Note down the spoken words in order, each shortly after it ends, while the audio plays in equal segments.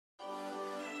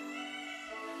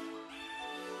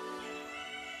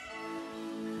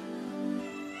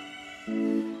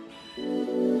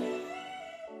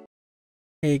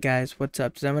Hey guys, what's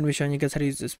up? Today I'm going to be showing you guys how to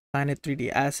use this Planet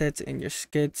 3D assets in your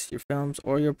skits, your films,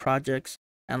 or your projects.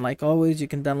 And like always, you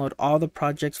can download all the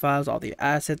projects files, all the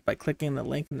assets by clicking the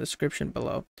link in the description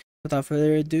below. Without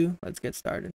further ado, let's get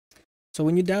started. So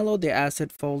when you download the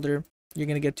asset folder, you're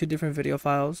going to get two different video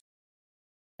files.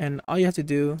 And all you have to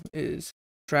do is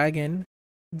drag in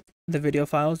the video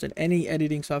files in any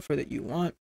editing software that you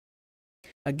want.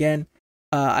 Again,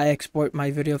 I export my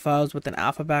video files with an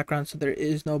alpha background, so there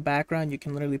is no background. You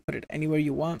can literally put it anywhere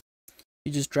you want.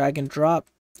 You just drag and drop,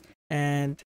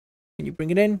 and when you bring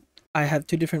it in, I have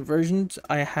two different versions.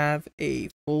 I have a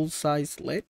full-size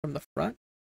lit from the front.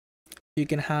 You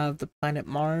can have the planet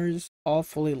Mars all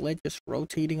fully lit, just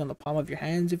rotating on the palm of your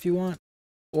hands if you want.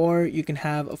 Or you can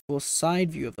have a full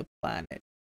side view of the planet,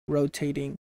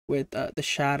 rotating with the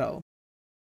shadow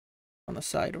on the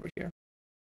side over here.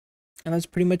 And that's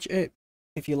pretty much it.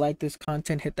 If you like this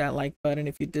content, hit that like button.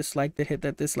 If you disliked it, hit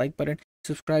that dislike button.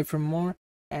 Subscribe for more.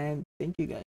 And thank you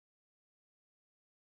guys.